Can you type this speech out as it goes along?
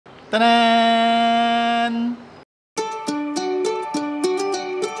Ta-da!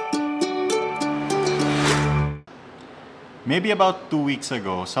 Maybe about 2 weeks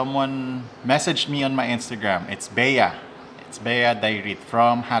ago, someone messaged me on my Instagram. It's Bea. It's Bea Dairit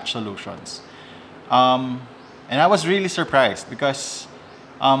from Hatch Solutions. And I was really surprised because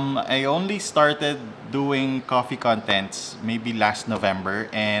I only started doing coffee contents maybe last November,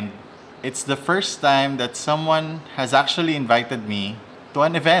 and it's the first time that someone has actually invited me to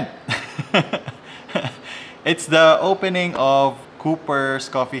an event. It's the opening of Cooper's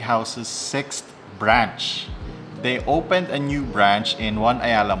Coffee House's 6th branch. They opened a new branch in One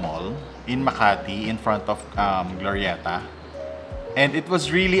Ayala Mall in Makati in front of Glorieta. And it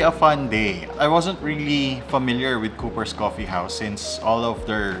was really a fun day. I wasn't really familiar with Cooper's Coffee House since all of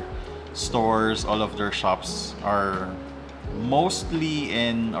their stores, all of their shops are mostly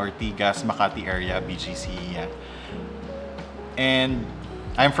in Ortigas, Makati area, BGC. Yeah. And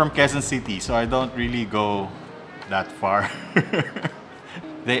I'm from Quezon City, so I don't really go that far.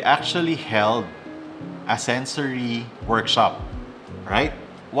 They actually held a sensory workshop, right?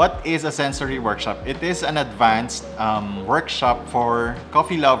 What is a sensory workshop? It is an advanced workshop for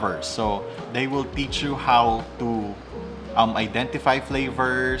coffee lovers. So they will teach you how to identify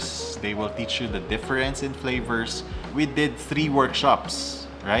flavors. They will teach you the difference in flavors. We did 3 workshops,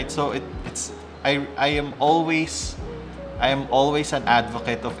 right? So I am always an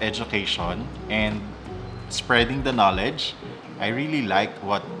advocate of education and spreading the knowledge. I really liked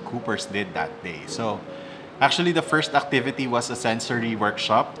what Cooper's did that day. So actually the first activity was a sensory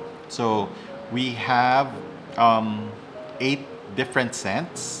workshop. So we have 8 different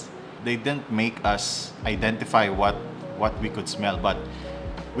scents. They didn't make us identify what we could smell, but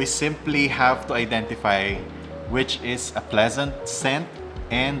we simply have to identify which is a pleasant scent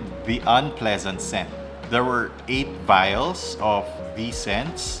and the unpleasant scent. There were 8 vials of these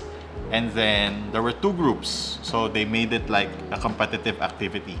scents, and then there were 2 groups. So they made it like a competitive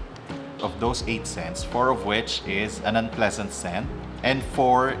activity. Of those 8 scents, 4 of which is an unpleasant scent and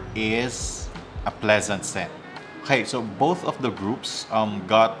 4 is a pleasant scent. Okay, so both of the groups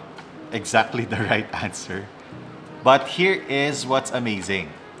got exactly the right answer. But here is what's amazing.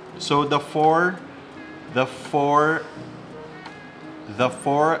 So the four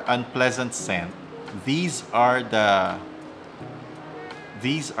unpleasant scent, these are the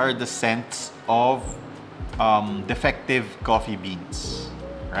scents of defective coffee beans.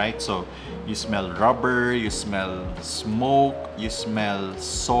 Right? So you smell rubber, you smell smoke, you smell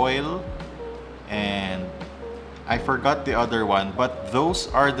soil, and I forgot the other one, but those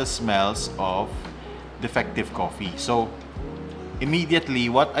are the smells of defective coffee. So immediately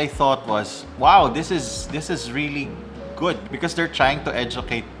what I thought was, wow, this is really good, because they're trying to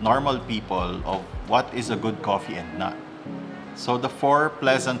educate normal people of what is a good coffee and not. So the 4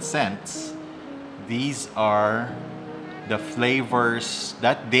 pleasant scents, these are the flavors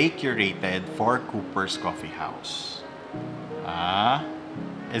that they curated for Cooper's Coffee House.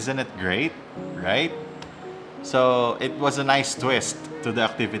 Isn't it great, right? So it was a nice twist to the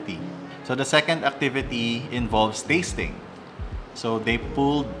activity. So the second activity involves tasting. So they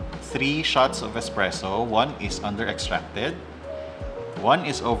pulled 3 shots of espresso. 1 is under extracted, 1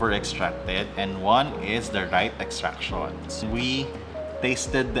 is over extracted, and 1 is the right extraction. We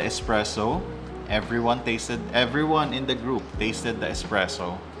tasted the espresso. Everyone in the group tasted the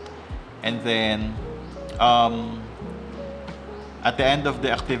espresso. And then at the end of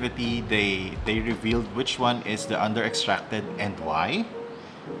the activity, they revealed which one is the under extracted and why,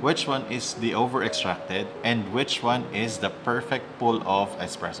 which one is the over extracted, and which one is the perfect pull of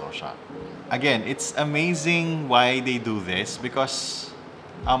espresso shot. Again, it's amazing why they do this, because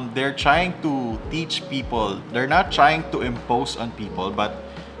they're trying to teach people. They're not trying to impose on people, but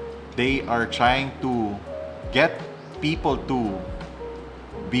they are trying to get people to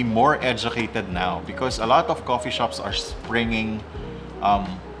be more educated now, because a lot of coffee shops are springing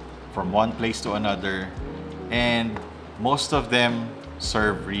from one place to another, and most of them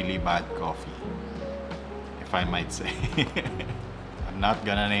serve really bad coffee, if I might say. I'm not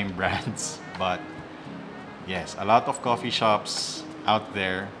gonna name brands, but yes, a lot of coffee shops out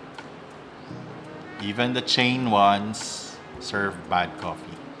there, even the chain ones, serve bad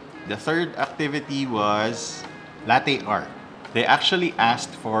coffee. The third activity was latte art. They actually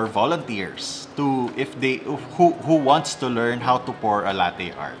asked for volunteers who wants to learn how to pour a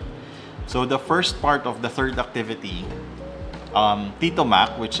latte art. So the first part of the third activity, Tito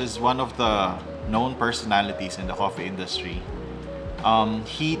Mac, which is one of the known personalities in the coffee industry,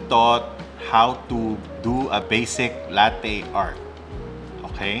 he taught how to do a basic latte art.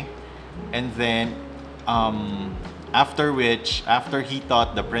 Okay, and then After which, after he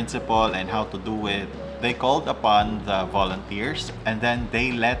taught the principal and how to do it, they called upon the volunteers and then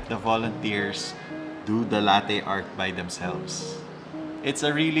they let the volunteers do the latte art by themselves. It's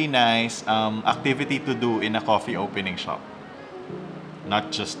a really nice activity to do in a coffee opening shop,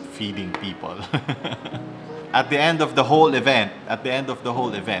 not just feeding people. At the end of the whole event,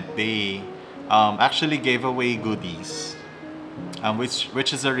 they actually gave away goodies,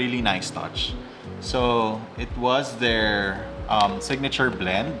 which is a really nice touch. So it was their signature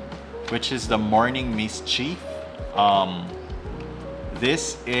blend, which is the Morning Mischief.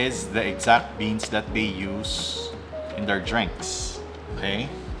 This is the exact beans that they use in their drinks. Okay,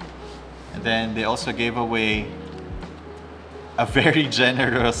 and then they also gave away a very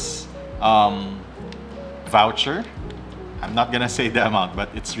generous voucher. I'm not gonna say the amount, but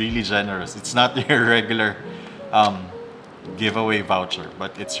it's really generous. It's not your regular giveaway voucher,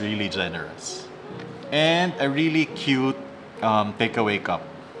 but it's really generous. And a really cute takeaway cup.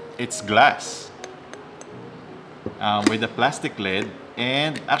 It's glass with a plastic lid,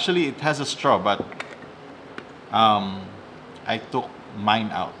 and actually it has a straw, but I took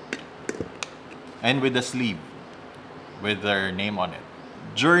mine out, and with a sleeve with their name on it.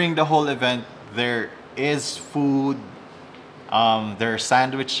 During the whole event, there is food, there are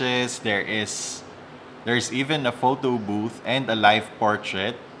sandwiches, there's even a photo booth and a live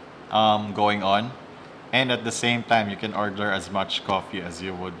portrait going on. And at the same time, you can order as much coffee as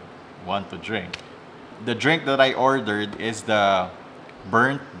you would want to drink. The drink that I ordered is the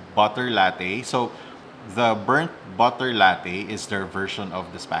burnt butter latte. So the burnt butter latte is their version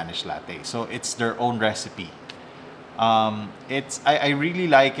of the Spanish latte. So it's their own recipe. I really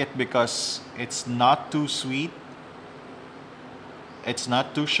like it because it's not too sweet, it's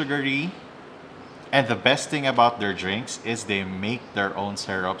not too sugary, and the best thing about their drinks is they make their own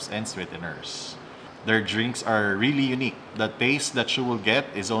syrups and sweeteners. Their drinks are really unique. The taste that you will get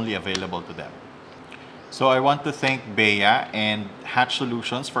is only available to them. So I want to thank Bea and Hatch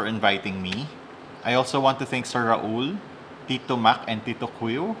Solutions for inviting me. I also want to thank Sir Raul, Tito Mac, and Tito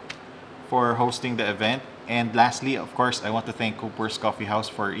Cuyo for hosting the event. And lastly, of course, I want to thank Cooper's Coffee House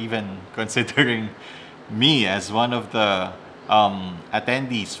for even considering me as one of the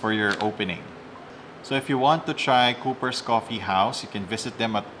attendees for your opening. So if you want to try Cooper's Coffee House, you can visit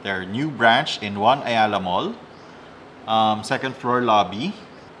them at their new branch in 1 Ayala Mall, second floor lobby.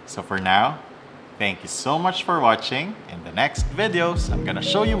 So for now, thank you so much for watching. In the next videos, I'm gonna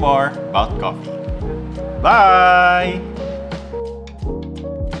show you more about coffee. Bye!